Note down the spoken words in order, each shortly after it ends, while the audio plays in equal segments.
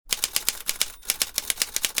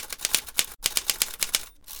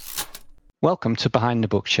Welcome to Behind the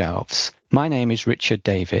Bookshelves. My name is Richard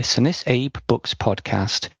Davis, and this Abe Books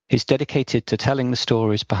podcast is dedicated to telling the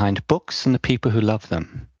stories behind books and the people who love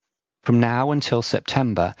them. From now until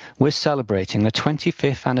September, we're celebrating the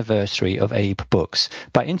 25th anniversary of Abe Books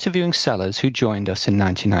by interviewing sellers who joined us in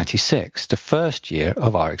 1996, the first year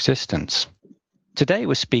of our existence. Today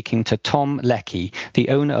we're speaking to Tom Leckie, the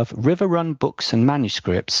owner of River Run Books and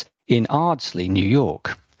Manuscripts in Ardsley, New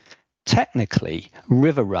York. Technically,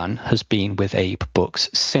 River Run has been with Abe Books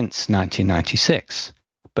since 1996,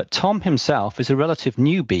 but Tom himself is a relative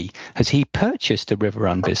newbie as he purchased the River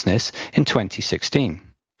Run business in 2016.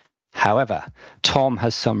 However, Tom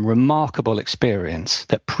has some remarkable experience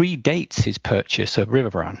that predates his purchase of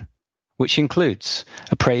River Run, which includes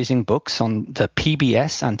appraising books on the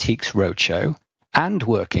PBS Antiques Roadshow and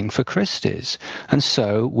working for Christie's, and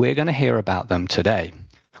so we're going to hear about them today.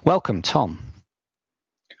 Welcome, Tom.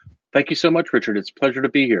 Thank you so much, Richard. It's a pleasure to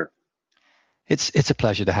be here. It's a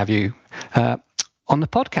pleasure to have you on the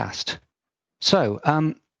podcast. So,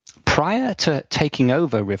 prior to taking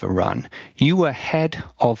over River Run, you were head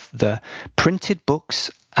of the printed books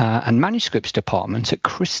and manuscripts department at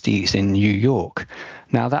Christie's in New York.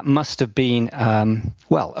 Now, that must have been, a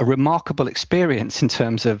remarkable experience in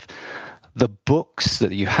terms of the books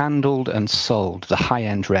that you handled and sold, the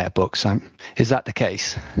high-end rare books. Is that the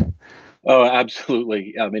case? Oh,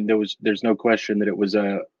 absolutely. I mean, there's no question that it was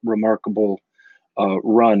a remarkable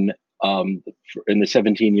run in the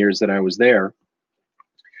 17 years that I was there.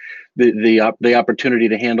 The opportunity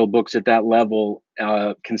to handle books at that level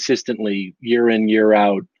consistently, year in, year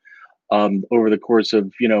out, over the course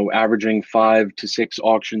of averaging 5 to 6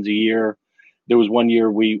 auctions a year. There was one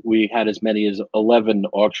year we had as many as 11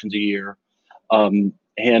 auctions a year,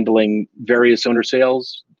 handling various owner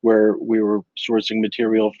sales, where we were sourcing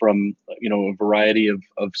material from a variety of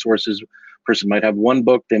sources. A person might have one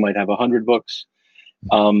book, they might have 100 books,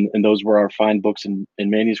 and those were our fine books and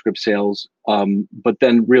manuscript sales. But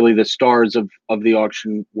then really the stars of the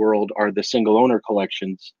auction world are the single owner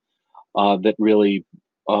collections that really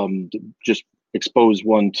just expose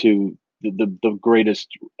one to the greatest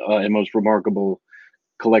and most remarkable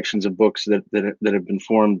collections of books that have been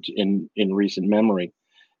formed in recent memory.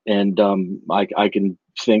 And I can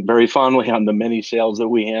think very fondly on the many sales that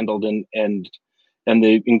we handled and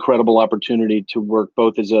the incredible opportunity to work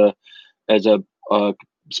both as a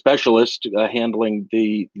specialist handling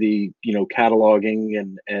the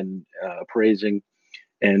cataloging and appraising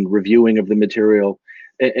and reviewing of the material,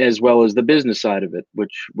 as well as the business side of it,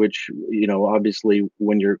 which obviously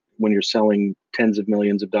when you're selling tens of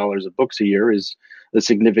millions of dollars of books a year is a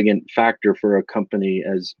significant factor for a company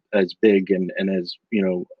as big and as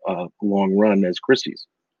long run as Christie's.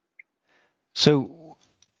 So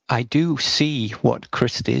I do see what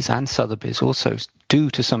Christie's and Sotheby's also do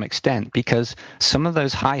to some extent, because some of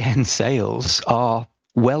those high-end sales are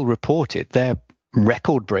well reported. They're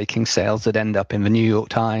record-breaking sales that end up in the New York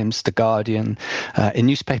Times, The Guardian, in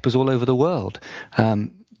newspapers all over the world.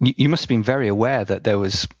 You must have been very aware that there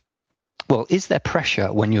was. Well, is there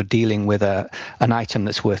pressure when you're dealing with an item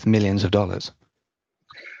that's worth millions of dollars?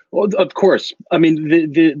 Well, of course. I mean,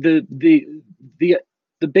 the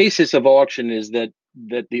basis of auction is that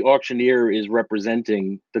the auctioneer is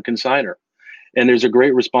representing the consignor, and there's a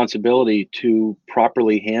great responsibility to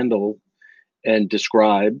properly handle and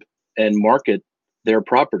describe and market their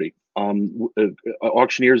property.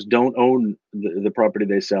 Auctioneers don't own the property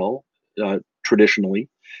they sell traditionally.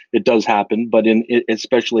 It does happen, but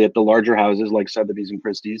especially at the larger houses like Sotheby's and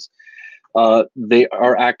Christie's, they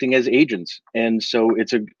are acting as agents, and so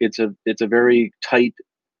it's a very tight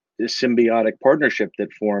symbiotic partnership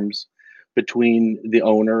that forms between the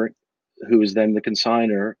owner, who is then the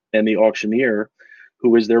consignor, and the auctioneer,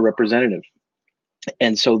 who is their representative.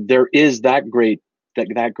 And so there is that great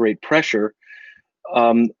pressure.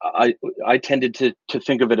 I tended to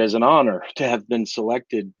think of it as an honor to have been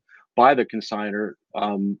selected by the consignor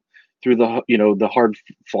through the hard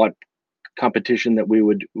fought competition that we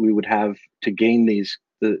would have to gain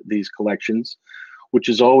these collections, which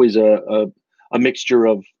is always a mixture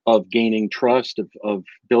of gaining trust, of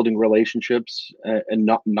building relationships and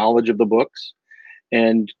knowledge of the books,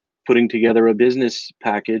 and putting together a business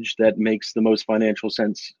package that makes the most financial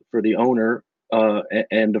sense for the owner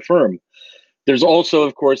and the firm. There's also,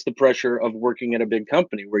 of course, the pressure of working at a big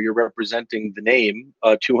company where you're representing the name,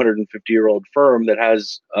 a 250-year-old firm that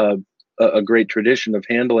has a great tradition of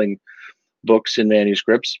handling books and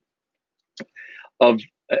manuscripts.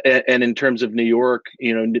 And in terms of New York,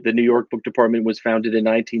 the New York Book Department was founded in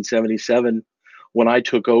 1977. When I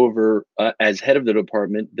took over as head of the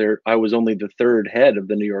department, I was only the third head of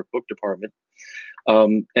the New York Book Department.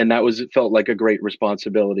 And that was, it felt like a great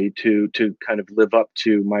responsibility to kind of live up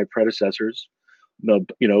to my predecessors,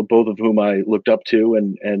 both of whom I looked up to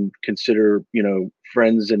and consider,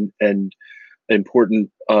 friends and important,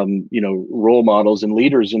 role models and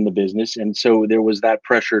leaders in the business. And so there was that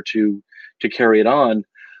pressure to carry it on.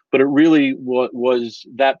 But it really was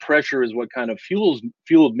that pressure is what kind of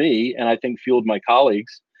fueled me, and I think fueled my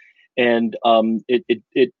colleagues. And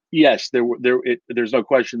yes, there's no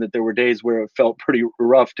question that there were days where it felt pretty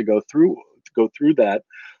rough to go through that.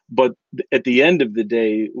 But at the end of the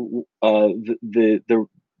day, the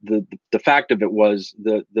fact of it was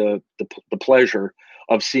the pleasure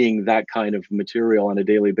of seeing that kind of material on a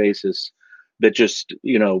daily basis, that just,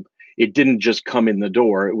 it didn't just come in the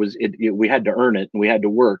door. We had to earn it, and we had to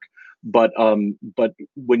work. But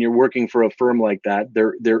when you're working for a firm like that,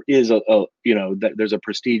 there is there's a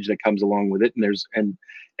prestige that comes along with it, and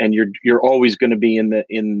you're always going to be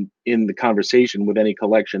in the conversation with any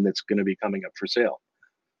collection that's going to be coming up for sale.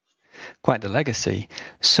 Quite the legacy.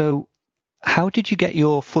 So how did you get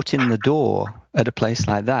your foot in the door at a place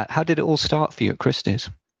like that? How did it all start for you at Christie's?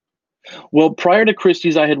 Well, prior to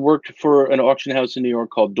Christie's, I had worked for an auction house in New York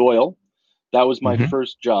called Doyle. That was my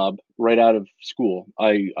first job right out of school.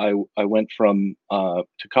 I went from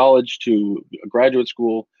to college to graduate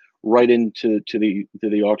school, right into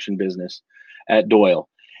the auction business at Doyle,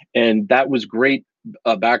 and that was great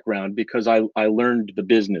background because I learned the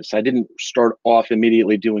business. I didn't start off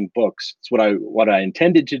immediately doing books. It's what I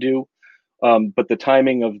intended to do, but the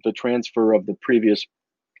timing of the transfer of the previous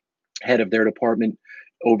head of their department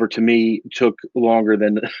over to me took longer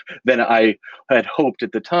than I had hoped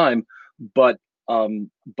at the time. But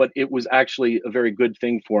it was actually a very good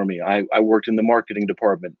thing for me. I worked in the marketing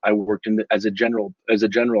department. I worked as a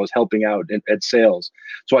generalist, helping out at sales.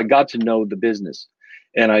 So I got to know the business,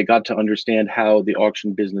 and I got to understand how the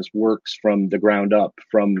auction business works from the ground up,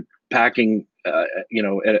 from packing,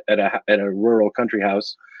 at a rural country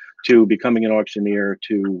house, to becoming an auctioneer,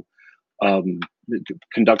 to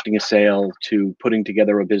conducting a sale, to putting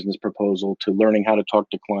together a business proposal, to learning how to talk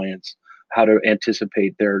to clients, how to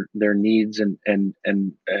anticipate their needs and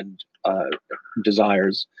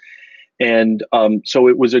desires. And so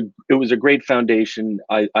it was a great foundation.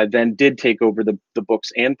 I then did take over the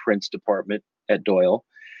books and prints department at Doyle,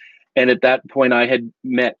 and at that point I had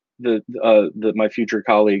met my future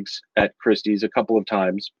colleagues at Christie's a couple of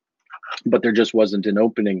times, but there just wasn't an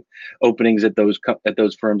opening. Openings at those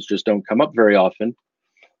firms just don't come up very often.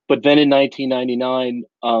 But then in 1999,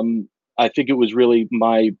 I think it was really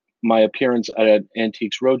my appearance at an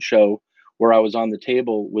Antiques Roadshow, where I was on the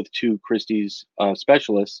table with two Christie's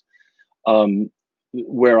specialists,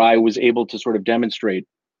 where I was able to sort of demonstrate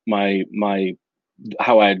my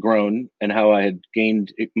how I had grown and how I had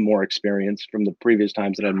gained more experience from the previous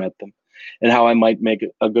times that I'd met them, and how I might make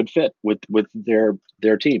a good fit with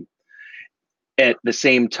their team. At the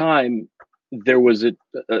same time, there was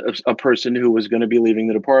a person who was going to be leaving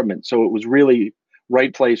the department, so it was really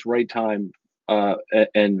right place, right time,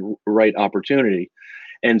 and right opportunity.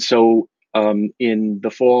 And so in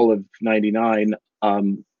the fall of '99,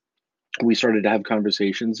 we started to have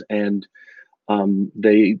conversations, and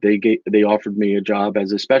they offered me a job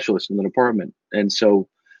as a specialist in the department. And so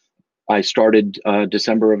I started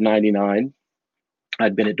December of '99.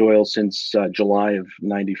 I'd been at Doyle since July of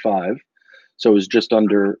 '95. So it was just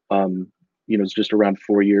under, it's just around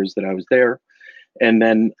 4 years that I was there. And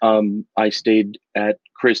then I stayed at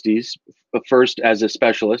Christie's first as a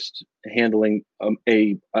specialist, handling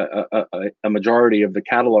a majority of the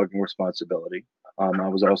cataloging responsibility. I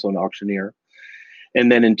was also an auctioneer.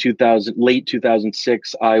 And then in late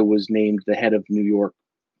 2006, I was named the head of New York,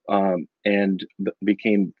 and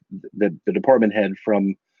became the department head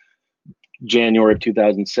from January of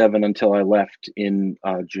 2007 until I left in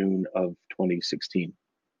June of 2016.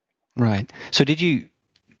 Right. So did you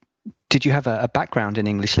have a background in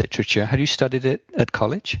English literature? Had you studied it at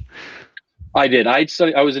college? I did. I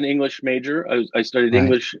was an English major. I studied Right.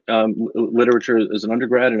 English literature as an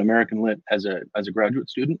undergrad and American Lit as a graduate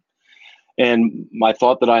student. And I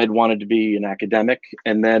thought that I had wanted to be an academic.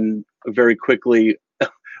 And then very quickly,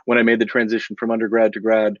 when I made the transition from undergrad to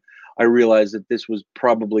grad, I realized that this was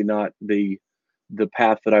probably not the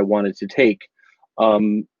path that I wanted to take,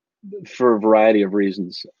 for a variety of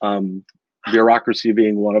reasons. Bureaucracy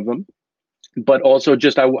being one of them, but also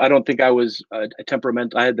just I don't think I was a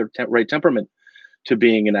temperament. I had the right temperament to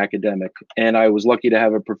being an academic, and I was lucky to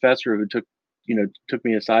have a professor who took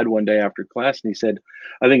me aside one day after class, and he said,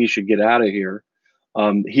 "I think you should get out of here."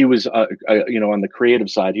 He was, on the creative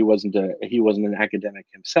side. He wasn't an academic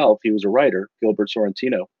himself. He was a writer, Gilbert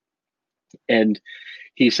Sorrentino, and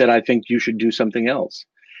he said, I think you should do something else.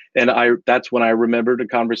 And that's when I remembered a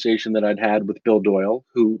conversation that I'd had with Bill Doyle,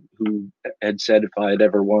 who had said if I had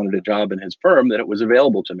ever wanted a job in his firm, that it was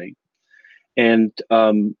available to me. And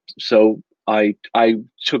so I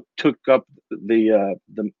took up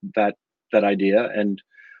that idea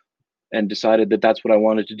and decided that that's what I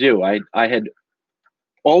wanted to do. I had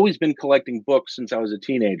always been collecting books since I was a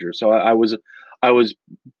teenager. So I was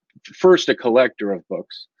first a collector of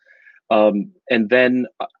books. And then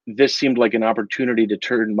this seemed like an opportunity to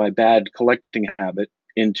turn my bad collecting habit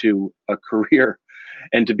into a career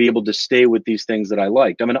and to be able to stay with these things that I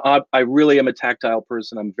liked. I really am a tactile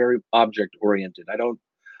person. I'm very object oriented.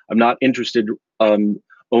 I'm not interested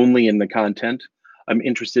only in the content. I'm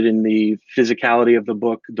interested in the physicality of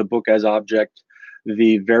the book as object,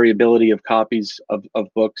 the variability of copies of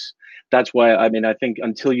books. That's why, I think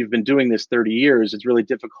until you've been doing this 30 years, it's really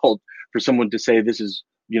difficult for someone to say this is,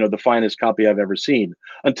 the finest copy I've ever seen.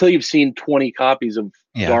 Until you've seen 20 copies of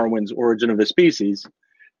Darwin's Origin of the Species,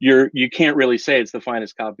 you can't really say it's the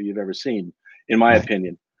finest copy you've ever seen, in my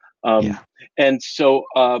opinion. And so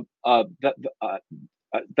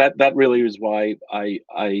that really is why I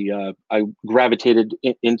gravitated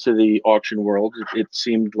into the auction world. It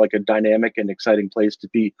seemed like a dynamic and exciting place to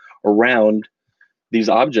be around these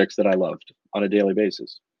objects that I loved on a daily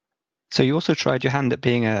basis. So you also tried your hand at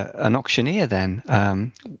being an auctioneer then.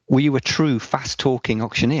 Were you a true fast-talking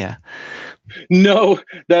auctioneer? No,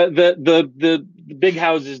 the big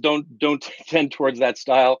houses don't tend towards that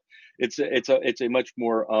style. It's a much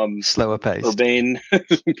more slower pace, urbane.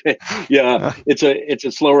 It's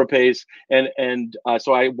a slower pace, and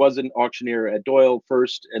so I was an auctioneer at Doyle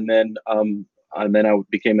first, and then I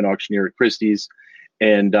became an auctioneer at Christie's,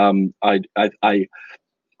 and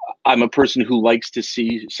I'm a person who likes to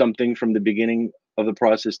see something from the beginning of the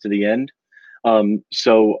process to the end.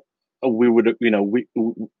 So we would,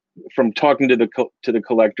 from talking to the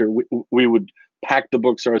collector, we would pack the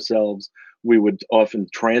books ourselves. We would often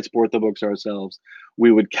transport the books ourselves.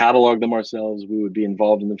 We would catalog them ourselves. We would be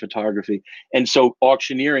involved in the photography. And so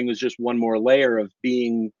auctioneering was just one more layer of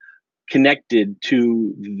being connected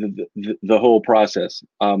to the whole process.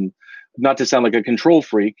 Not to sound like a control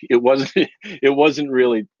freak, it wasn't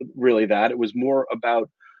really that. It was more about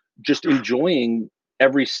just enjoying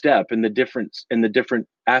every step and the different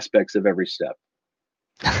aspects of every step.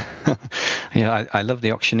 I love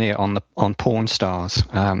the auctioneer on Pawn Stars.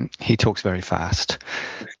 He talks very fast.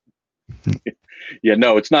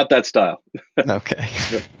 No, it's not that style. Okay.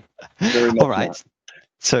 Very much. All right. Not.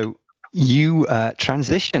 So you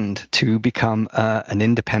transitioned to become an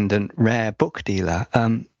independent rare book dealer.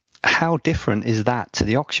 How different is that to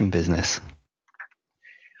the auction business?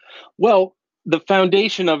 Well, the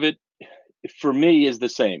foundation of it for me is the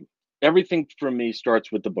same. Everything for me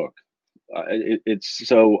starts with the book.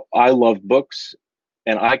 So I love books,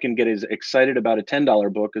 and I can get as excited about a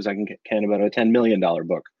 $10 book as I can about a $10 million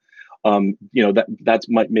book. That's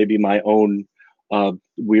maybe my own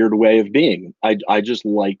weird way of being. I just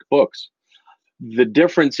like books. The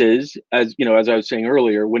difference is, as I was saying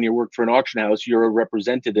earlier, when you work for an auction house, you're a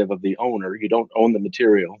representative of the owner. You don't own the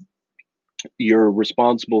material. You're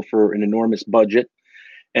responsible for an enormous budget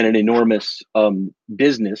and an enormous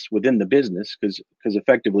business within the business, because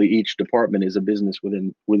effectively each department is a business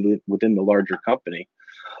within the larger company.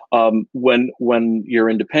 When you're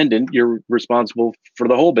independent, you're responsible for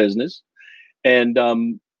the whole business, and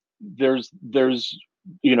there's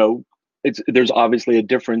obviously a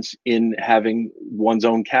difference in having one's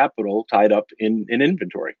own capital tied up in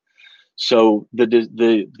inventory. So the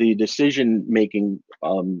decision making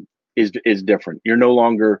is different. You're no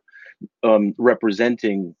longer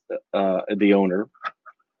representing the owner,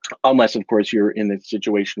 unless of course you're in a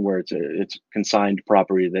situation where it's consigned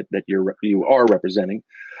property that you are representing.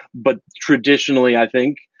 But traditionally, I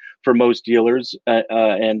think for most dealers,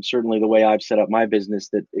 and certainly the way I've set up my business,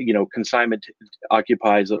 that consignment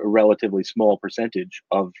occupies a relatively small percentage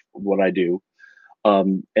of what I do,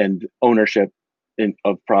 and ownership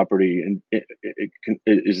of property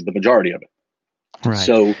is the majority of it. Right.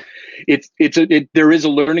 So there is a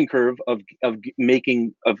learning curve of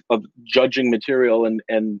judging material and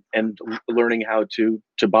learning how to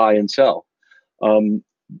buy and sell.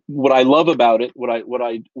 What I love about it, what I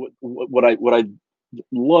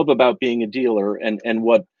love about being a dealer, and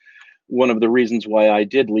what one of the reasons why I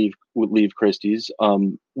did leave Christie's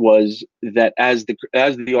was that as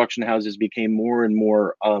the auction houses became more and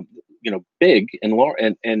more big and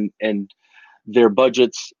their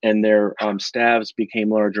budgets and their staffs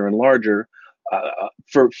became larger and larger,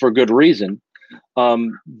 for good reason,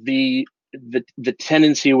 the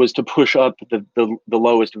tendency was to push up the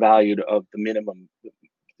lowest valued of the minimum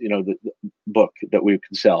the book that we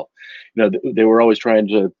could sell. They were always trying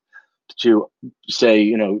to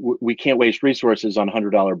say, we can't waste resources on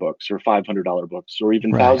 $100 books or $500 books or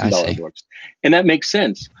even Right, I $1,000 see. books. And that makes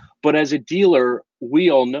sense. But as a dealer,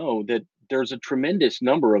 we all know that there's a tremendous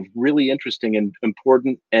number of really interesting and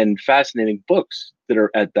important and fascinating books that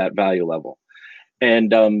are at that value level.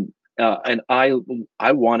 And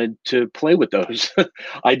I wanted to play with those.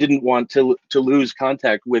 I didn't want to lose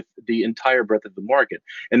contact with the entire breadth of the market.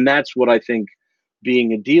 And that's what I think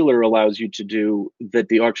being a dealer allows you to do, that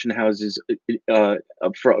the auction houses,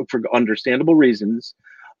 for understandable reasons,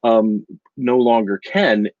 no longer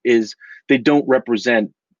can, is they don't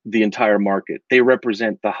represent the entire market. They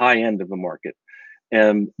represent the high end of the market.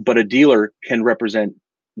 But a dealer can represent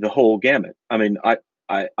the whole gamut. I mean, I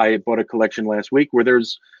bought a collection last week where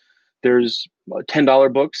there's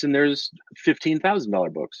 $10 books and there's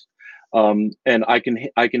 $15,000 books. And I can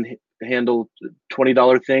handle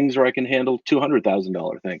 $20 things, or I can handle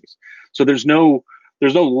 $200,000 things. So there's no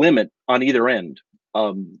limit on either end.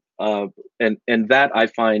 And that I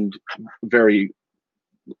find very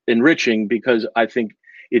enriching, because I think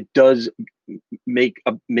it does make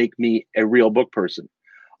me a real book person.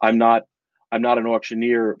 I'm not an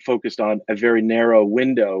auctioneer focused on a very narrow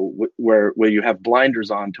window where you have blinders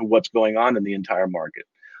on to what's going on in the entire market.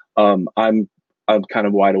 I'm kind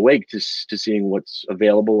of wide awake to seeing what's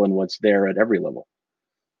available and what's there at every level.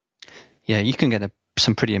 Yeah, you can get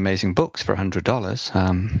some pretty amazing books for $100.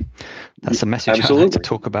 That's a message Absolutely. I like to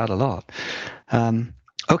talk about a lot.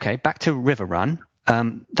 Okay, back to River Run.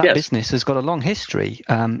 That Yes. business has got a long history.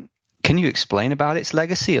 Can you explain about its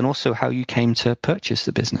legacy and also how you came to purchase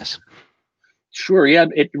the business? Sure. Yeah,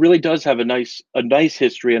 it really does have a nice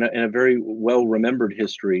history and a very well remembered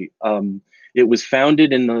history. It was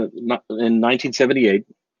founded in 1978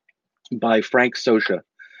 by Frank Scioscia,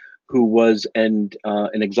 who was an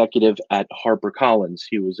executive at HarperCollins.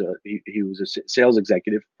 He was a sales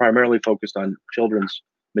executive, primarily focused on children's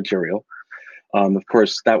material. Of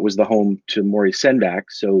course, that was the home to Maurice Sendak,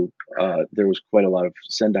 so there was quite a lot of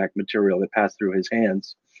Sendak material that passed through his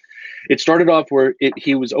hands. It started off where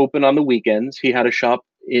he was open on the weekends. He had a shop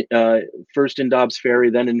first in Dobbs Ferry,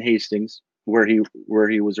 then in Hastings, where he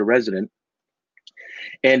was a resident.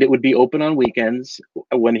 And it would be open on weekends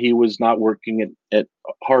when he was not working at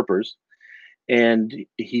Harper's. And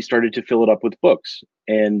he started to fill it up with books,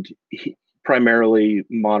 and primarily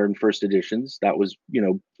modern first editions. That was,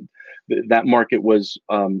 that market was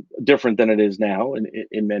different than it is now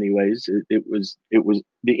in many ways. It was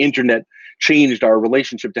the internet changed our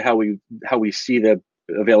relationship to how we see the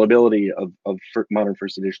availability of modern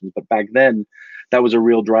first editions. But back then, that was a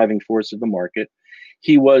real driving force of the market.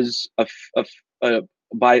 He was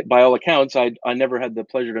by all accounts, I never had the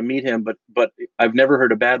pleasure to meet him, but I've never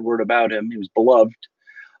heard a bad word about him. He was beloved.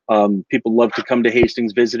 People loved to come to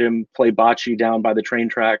Hastings, visit him, play bocce down by the train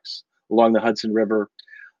tracks along the Hudson River.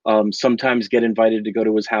 Sometimes get invited to go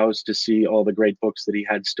to his house to see all the great books that he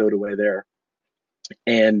had stowed away there.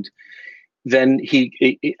 And then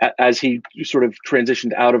he as he sort of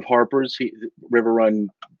transitioned out of Harper's, River Run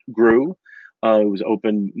grew. It was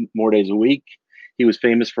open more days a week. He was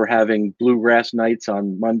famous for having bluegrass nights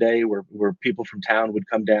on Monday, where people from town would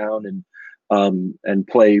come down and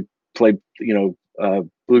play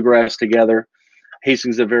bluegrass together.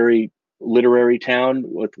 Hastings is a very literary town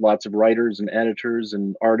with lots of writers and editors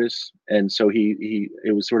and artists, and so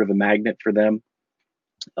it was sort of a magnet for them.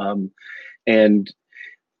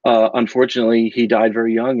 Unfortunately, he died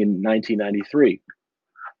very young in 1993.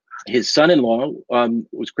 His son-in-law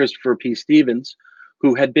was Christopher P. Stevens,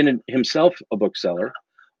 who had been himself a bookseller,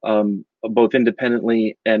 both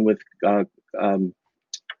independently and with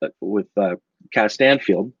Cass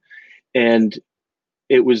Stanfield. And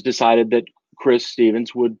it was decided that Chris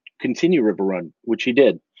Stevens would continue River Run, which he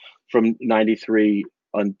did from 93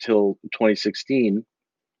 until 2016.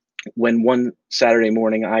 When one Saturday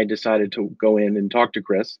morning I decided to go in and talk to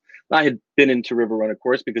Chris. I had been into River Run, of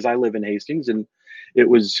course, because I live in Hastings, and it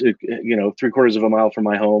was 3/4 of a mile from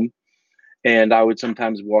my home. And I would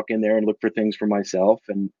sometimes walk in there and look for things for myself,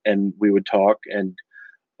 and we would talk. And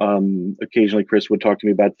occasionally Chris would talk to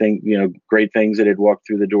me about great things that had walked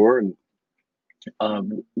through the door. And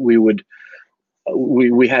we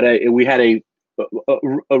had a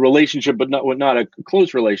relationship, but not a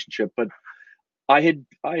close relationship. But I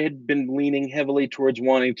had been leaning heavily towards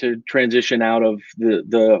wanting to transition out of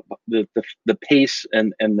the pace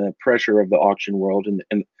and the pressure of the auction world,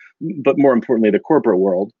 but more importantly, the corporate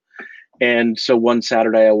world. And so one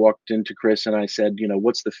Saturday I walked into Chris and I said,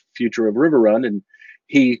 what's the future of River Run? And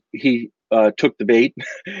he took the bait,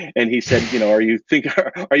 and he said, are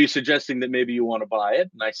you suggesting that maybe you want to buy it?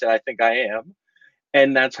 And I said, I think I am.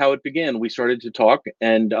 And that's how it began. We started to talk,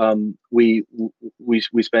 and we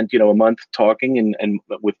spent a month talking, and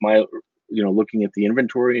with my looking at the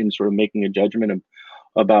inventory and sort of making a judgment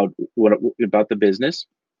about about the business,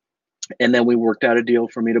 and then we worked out a deal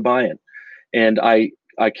for me to buy it, and I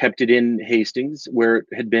kept it in Hastings, where it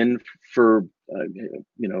had been for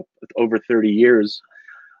over 30 years.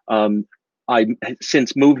 I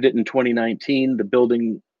since moved it in 2019. The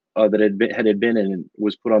building that had been in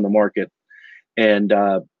was put on the market and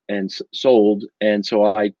sold, and so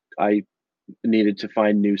I needed to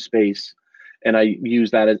find new space, and I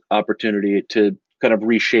used that as opportunity to kind of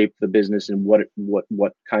reshape the business and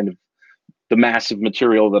what kind of the massive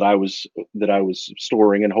material that I was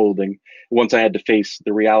storing and holding. Once I had to face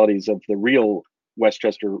the realities of the real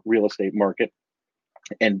Westchester real estate market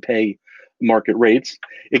and pay market rates,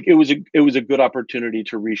 it was a good opportunity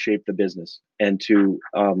to reshape the business and to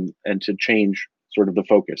change sort of the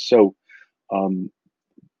focus. So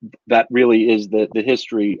that really is the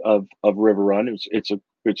history of River Run. It's of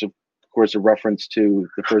course a reference to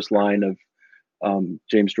the first line of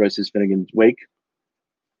James Joyce's Finnegan's Wake.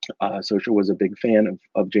 Social was a big fan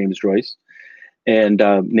of James Joyce, and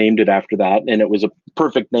named it after that. And it was a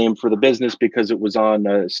perfect name for the business because it was on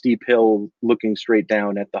a steep hill looking straight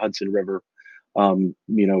down at the Hudson River, and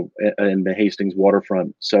the Hastings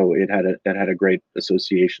waterfront. So it had a great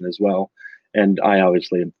association as well. And I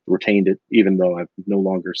obviously retained it, even though I'm no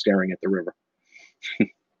longer staring at the river.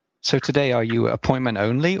 So today, are you appointment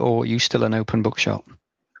only, or are you still an open bookshop?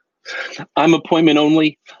 I'm appointment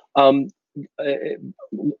only.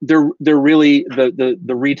 They're really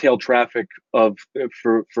the retail traffic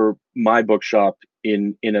for my bookshop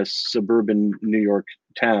in a suburban New York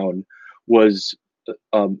town was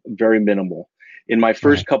very minimal. In my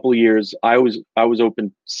first couple of years, I was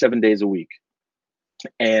open 7 days a week,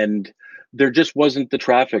 and there just wasn't the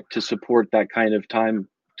traffic to support that kind of time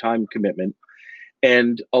commitment.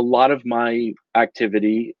 And a lot of my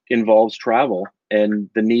activity involves travel and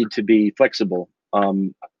the need to be flexible.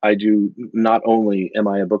 I do not only am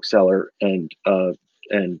I a bookseller and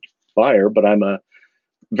buyer, but I'm a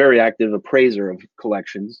very active appraiser of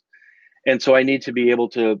collections, and so I need to be able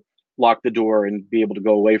to lock the door and be able to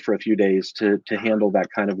go away for a few days to handle that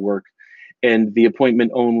kind of work. And the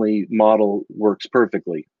appointment only model works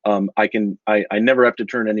perfectly. I never have to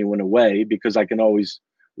turn anyone away because I can always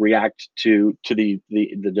react to the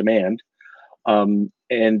demand.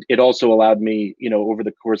 And it also allowed me, over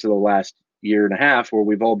the course of the last year and a half, where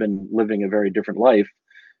we've all been living a very different life,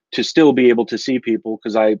 to still be able to see people,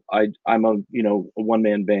 because I'm a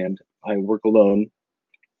one-man band. I work alone.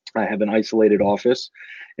 I have an isolated office,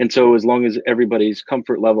 and so as long as everybody's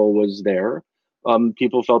comfort level was there,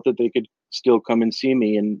 people felt that they could still come and see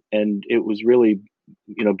me, and it was really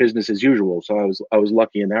business as usual. So I was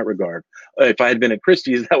lucky in that regard. If I had been at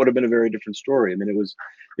Christie's, that would have been a very different story. I mean,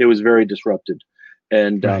 it was very disrupted,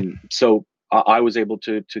 and right. So I was able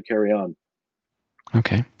to carry on.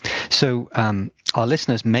 Okay, so our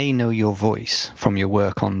listeners may know your voice from your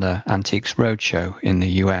work on the Antiques Roadshow in the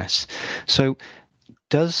US. So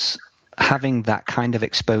does having that kind of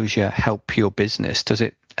exposure help your business? Does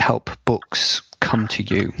it help books come to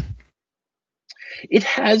you? It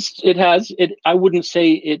has. I wouldn't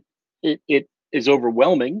say it is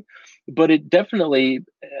overwhelming, but it definitely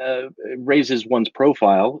raises one's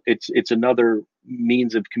profile. It's another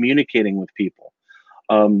means of communicating with people.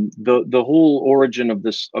 The whole origin of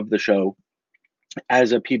the show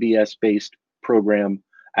as a PBS based program,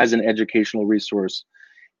 as an educational resource,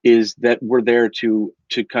 is that we're there to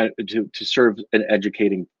serve an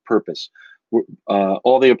educating purpose.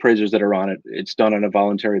 All the appraisers that are on it, it's done on a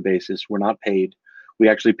voluntary basis. We're not paid. We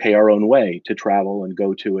actually pay our own way to travel and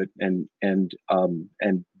go to it and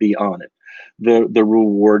be on it. The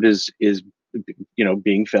reward is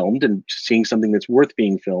being filmed and seeing something that's worth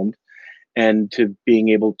being filmed, and to being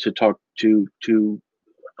able to talk to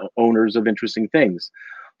owners of interesting things.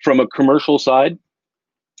 From a commercial side,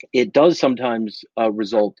 it does sometimes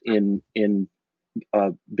result in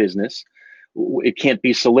business. It can't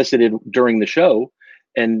be solicited during the show,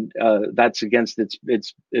 and that's against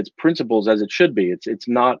its principles, as it should be. It's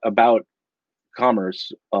not about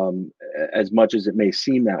commerce as much as it may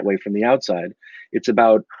seem that way from the outside. It's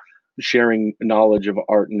about sharing knowledge of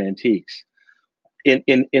art and antiques.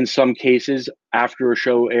 In some cases, after a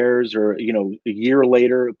show airs, or a year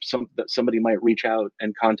later, somebody might reach out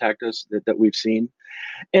and contact us that we've seen.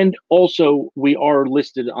 And also, we are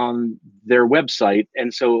listed on their website,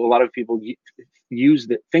 and so a lot of people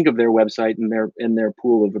think of their website and their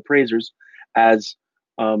pool of appraisers as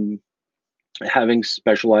having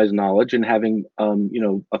specialized knowledge and having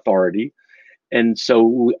authority, and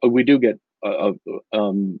so we do get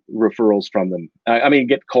referrals from them. I mean,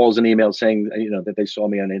 get calls and emails saying that they saw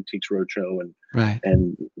me on Antiques Roadshow Right.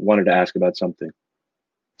 and wanted to ask about something.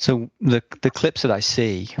 So the clips that I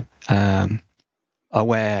see are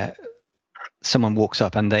where someone walks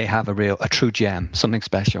up and they have a true gem, something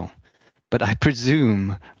special. But I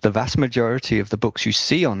presume the vast majority of the books you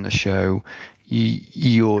see on the show,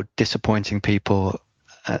 you're disappointing people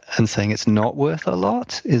and saying it's not worth a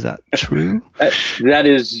lot. Is that true? That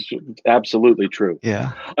is absolutely true.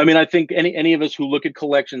 Yeah. I mean, I think any of us who look at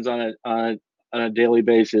collections on a daily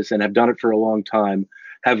basis and have done it for a long time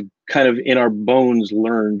have kind of in our bones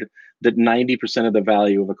learned that 90% of the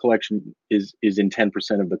value of a collection is in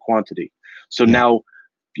 10% of the quantity. So now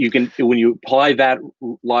you can, when you apply that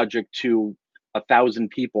logic to 1,000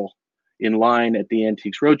 people in line at the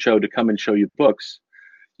Antiques Roadshow to come and show you books,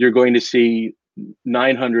 you're going to see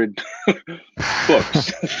 900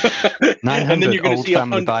 books. 900 and then you're going old to see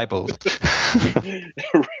family Bibles.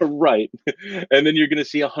 Right. And then you're going to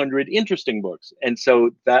see 100 interesting books. And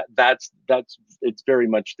so that's it's very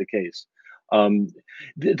much the case.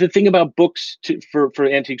 The thing about books for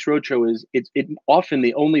Antiques Roadshow is it's often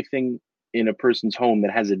the only thing in a person's home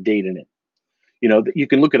that has a date in it. You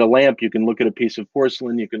can look at a lamp, you can look at a piece of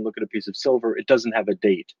porcelain, you can look at a piece of silver. It doesn't have a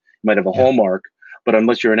date. It might have a hallmark, but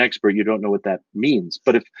unless you're an expert, you don't know what that means.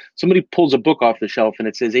 But if somebody pulls a book off the shelf and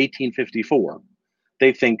it says 1854,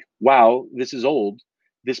 they think, wow, this is old.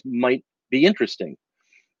 This might be interesting.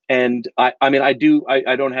 And I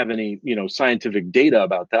don't have any, scientific data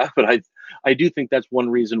about that, but I do think that's one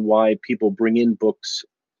reason why people bring in books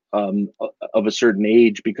of a certain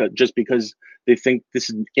age, because they think this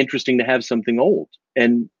is interesting to have something old,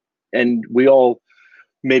 and we all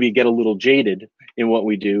maybe get a little jaded in what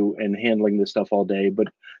we do and handling this stuff all day. But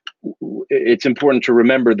it's important to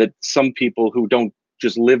remember that some people who don't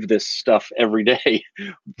just live this stuff every day,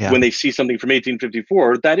 when they see something from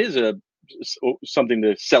 1854, that is something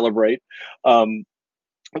to celebrate.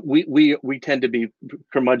 We tend to be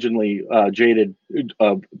curmudgeonly, jaded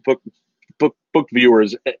book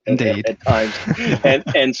viewers at times,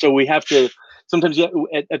 and so we have to sometimes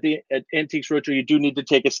at Antiques Roadshow you do need to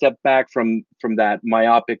take a step back from that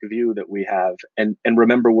myopic view that we have, and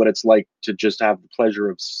remember what it's like to just have the pleasure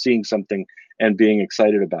of seeing something and being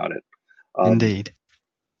excited about it. Indeed.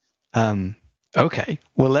 Okay,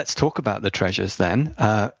 well, let's talk about the treasures then.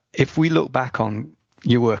 If we look back on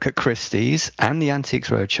your work at Christie's and the Antiques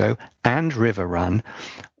Roadshow and River Run,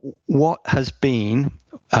 what has been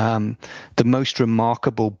the most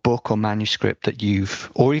remarkable book or manuscript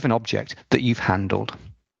or even object that you've handled?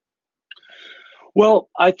 Well,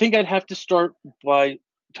 I think I'd have to start by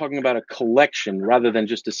talking about a collection rather than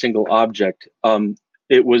just a single object.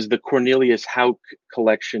 It was the Cornelius Hauck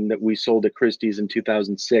collection that we sold at Christie's in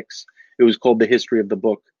 2006. It was called The History of the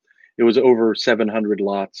Book. It was over 700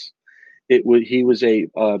 lots.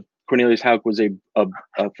 Cornelius Hauck was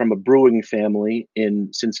from a brewing family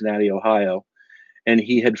in Cincinnati, Ohio, and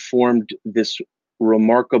he had formed this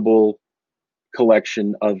remarkable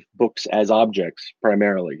collection of books as objects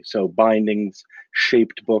primarily. So bindings,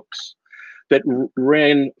 shaped books that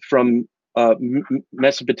ran from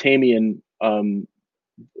Mesopotamian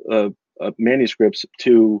manuscripts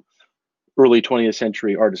to early 20th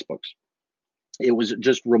century artist books. It was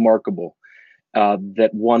just remarkable that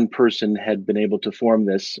one person had been able to form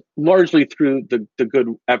this, largely through the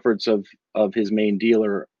good efforts of his main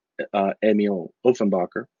dealer, Emil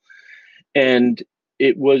Offenbacher. And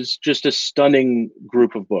it was just a stunning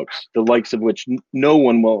group of books, the likes of which no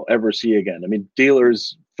one will ever see again. I mean,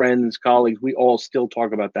 dealers, friends, colleagues, we all still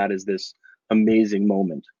talk about that as this amazing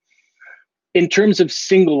moment. In terms of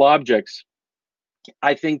single objects,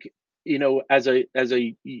 I think, as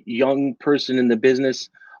a young person in the business,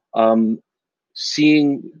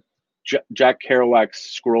 seeing Jack Kerouac's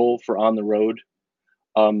scroll for On the Road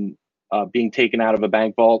being taken out of a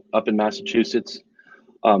bank vault up in Massachusetts,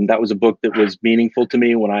 that was a book that was meaningful to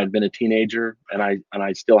me when I had been a teenager, and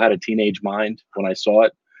I still had a teenage mind when I saw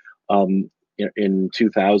it in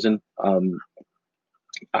 2000.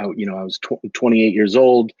 I was 28 years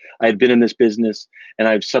old. I had been in this business, and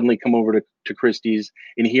I've suddenly come over to Christie's,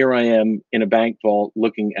 and here I am in a bank vault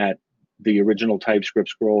looking at the original typescript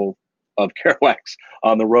scroll of Kerouac's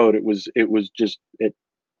On the Road. It was just it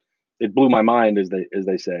blew my mind, as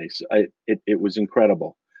they say. So it was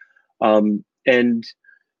incredible. And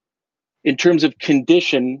in terms of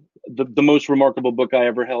condition, the most remarkable book I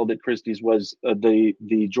ever held at Christie's was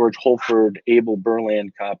the George Holford Abel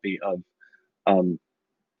Berland copy of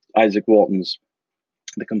Isaac Walton's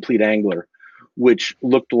The Complete Angler, which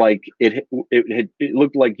looked like it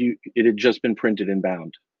looked like it had just been printed and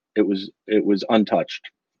bound. It was untouched.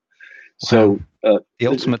 Wow. So The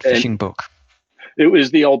ultimate and fishing book. it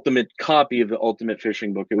was the ultimate copy of the ultimate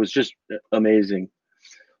fishing book. It was just amazing.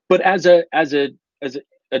 But as a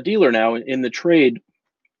dealer now in the trade,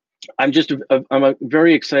 I'm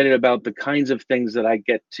very excited about the kinds of things that I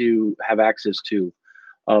get to have access to,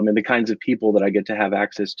 and the kinds of people that I get to have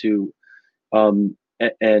access to,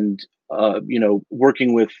 and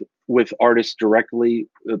working with artists directly,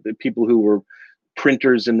 the people who were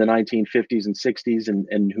printers in the 1950s and 60s,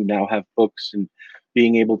 and who now have books, and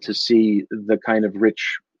being able to see the kind of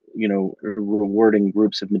rich, rewarding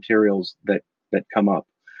groups of materials that come up.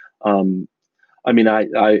 I mean,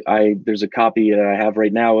 I there's a copy that I have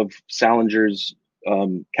right now of Salinger's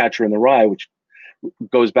Catcher in the Rye, which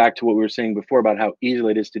goes back to what we were saying before about how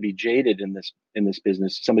easily it is to be jaded in this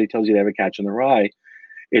business. Somebody tells you they have a catch in the rye,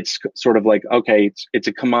 it's sort of like, okay, it's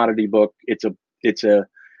a commodity book. It's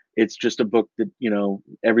just a book that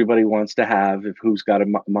everybody wants to have if who's got a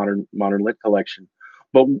modern lit collection.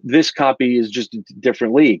 But this copy is just a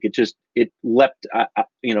different league. It leapt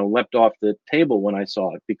leapt off the table when I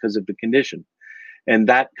saw it because of the condition, and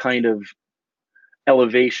that kind of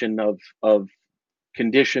elevation of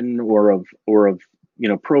condition or of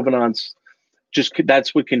provenance, just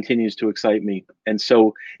that's what continues to excite me. And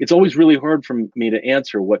so it's always really hard for me to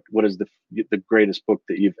answer what is the greatest book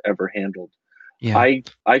that you've ever handled. Yeah.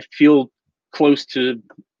 I feel close to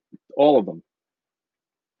all of them.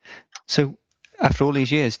 So after all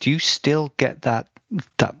these years, do you still get that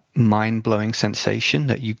mind-blowing sensation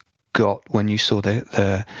that you got when you saw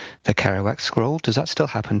the Kerouac scroll? Does that still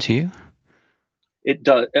happen to you? It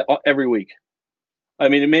does, every week. I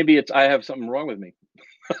mean, maybe I have something wrong with me.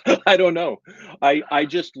 I don't know. I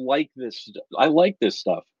just like this. I like this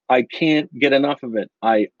stuff. I can't get enough of it.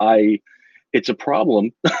 It's a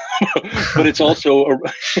problem, but it's also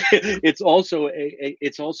it's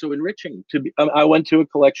also enriching to be. I went to a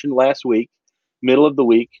collection last week, middle of the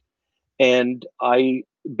week, and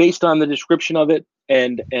based on the description of it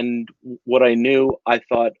and what I knew, I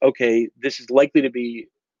thought, okay, this is likely to be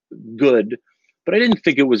good, but I didn't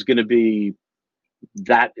think it was going to be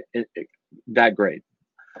that great.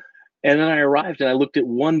 And then I arrived and I looked at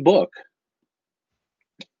one book,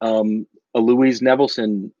 a Louise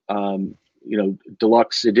Nevelson,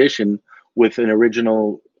 deluxe edition with an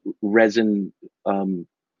original resin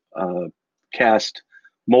cast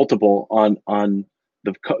multiple on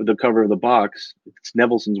the cover of the box. It's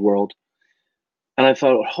Nevelson's World, and I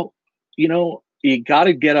thought, you got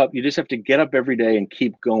to get up. You just have to get up every day and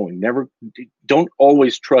keep going. Don't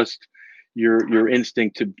always trust your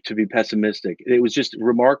instinct to be pessimistic. It was just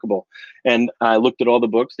remarkable. And I looked at all the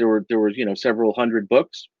books. There were several hundred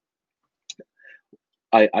books.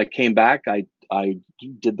 I came back. I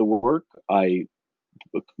did the work. I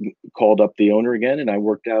called up the owner again, and I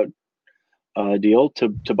worked out a deal to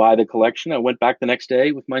buy the collection. I went back the next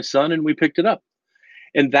day with my son, and we picked it up.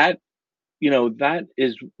 And that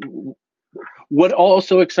is what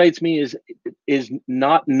also excites me is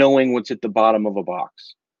not knowing what's at the bottom of a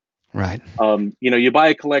box. Right. You buy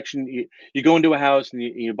a collection, you go into a house and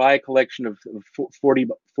you buy a collection of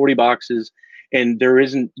 40 boxes, and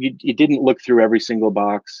you didn't look through every single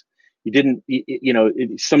box. You didn't,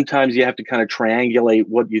 sometimes you have to kind of triangulate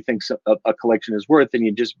what you think a collection is worth, and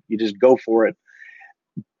you just go for it.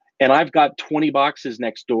 And I've got 20 boxes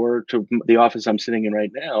next door to the office I'm sitting in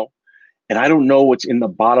right now, and I don't know what's in the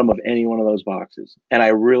bottom of any one of those boxes. And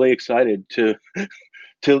I'm really excited to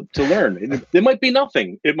learn. It might be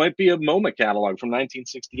nothing. It might be a MoMA catalog from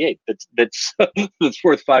 1968 that's that's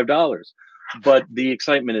worth $5, but the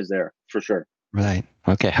excitement is there for sure. Right.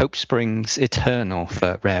 Okay. Hope springs eternal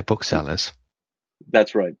for rare booksellers.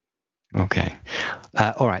 That's right. Okay.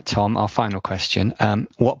 All right, Tom, our final question.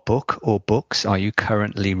 What book or books are you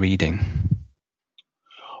currently reading?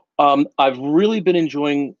 I've really been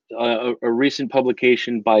enjoying a recent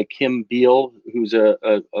publication by Kim Beal, who's a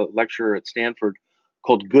lecturer at Stanford,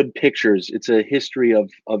 called Good Pictures. It's a history of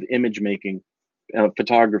image making,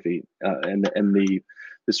 photography, and the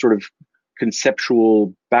sort of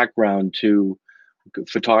conceptual background to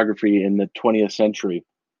photography in the 20th century.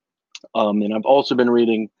 And I've also been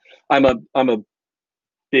reading. I'm a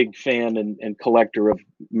big fan and collector of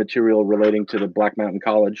material relating to the Black Mountain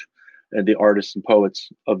College and the artists and poets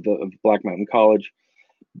of Black Mountain College.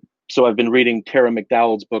 So I've been reading Tara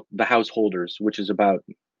McDowell's book, The Householders, which is about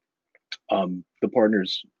the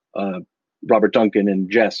partners, Robert Duncan and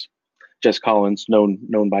Jess Collins,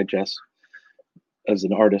 known by Jess as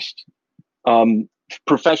an artist.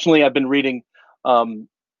 Professionally, I've been reading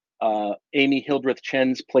Amy Hildreth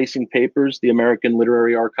Chen's Placing Papers: The American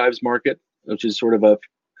Literary Archives Market, which is sort of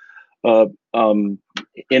a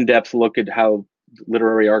in-depth look at how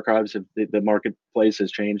literary archives the marketplace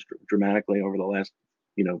has changed dramatically over the last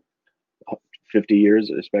 50 years,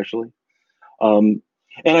 especially. And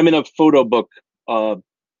I'm in a photo book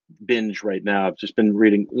binge right now. I've just been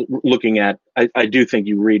looking at. I do think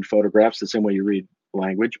you read photographs the same way you read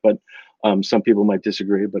language, but some people might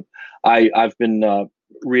disagree. But I've been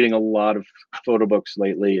reading a lot of photo books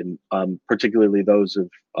lately, and particularly those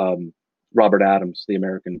of Robert Adams, the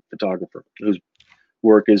American photographer, whose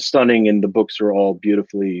work is stunning, and the books are all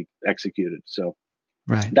beautifully executed. So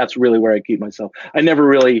that's really where I keep myself.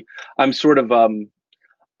 I'm sort of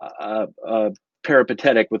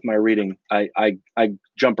peripatetic with my reading. I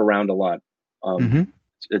jump around a lot.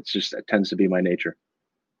 It tends to be my nature.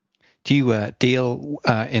 Do you deal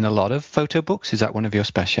in a lot of photo books? Is that one of your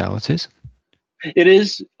specialities? It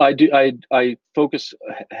is. I do. I focus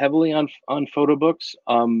heavily on photo books,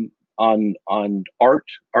 on art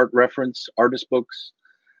reference, artist books,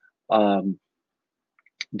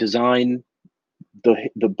 design,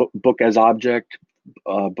 the book as object,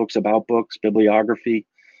 books about books, bibliography,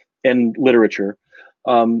 and literature.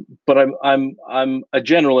 But I'm a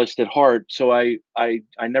generalist at heart, so I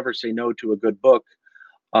never say no to a good book.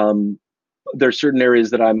 There's certain areas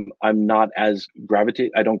that I'm not as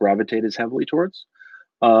I don't gravitate as heavily towards.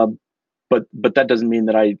 But that doesn't mean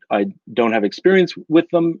that I don't have experience with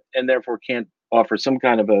them and therefore can't offer some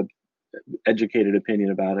kind of a educated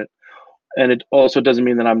opinion about it. And it also doesn't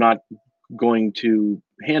mean that I'm not going to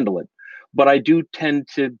handle it. But I do tend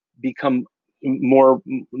to become more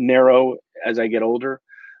narrow as I get older.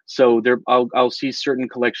 So I'll see certain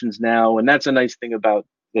collections now, and that's a nice thing about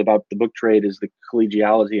the book trade, is the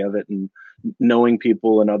collegiality of it, and knowing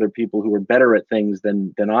people and other people who are better at things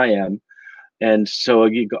than I am. And so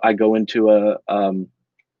I go into a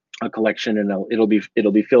collection, and it'll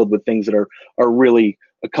be filled with things that are really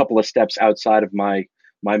a couple of steps outside of my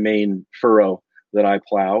main furrow that I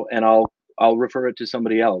plow, and I'll refer it to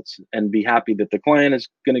somebody else and be happy that the client is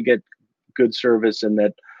going to get good service and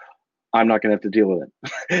that I'm not going to have to deal with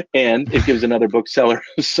it. And it gives another bookseller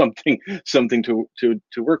something to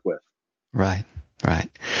work with. Right.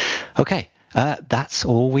 Okay. That's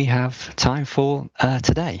all we have time for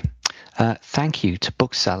today. Thank you to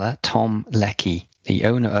bookseller Tom Leckie, the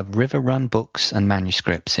owner of River Run Books and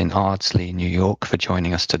Manuscripts in Ardsley, New York, for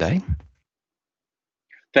joining us today.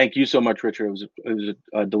 Thank you so much, Richard. It was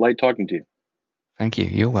a delight talking to you. Thank you.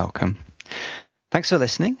 You're welcome. Thanks for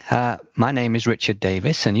listening. My name is Richard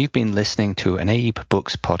Davis, and you've been listening to an Abe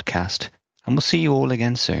Books podcast, and we'll see you all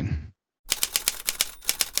again soon.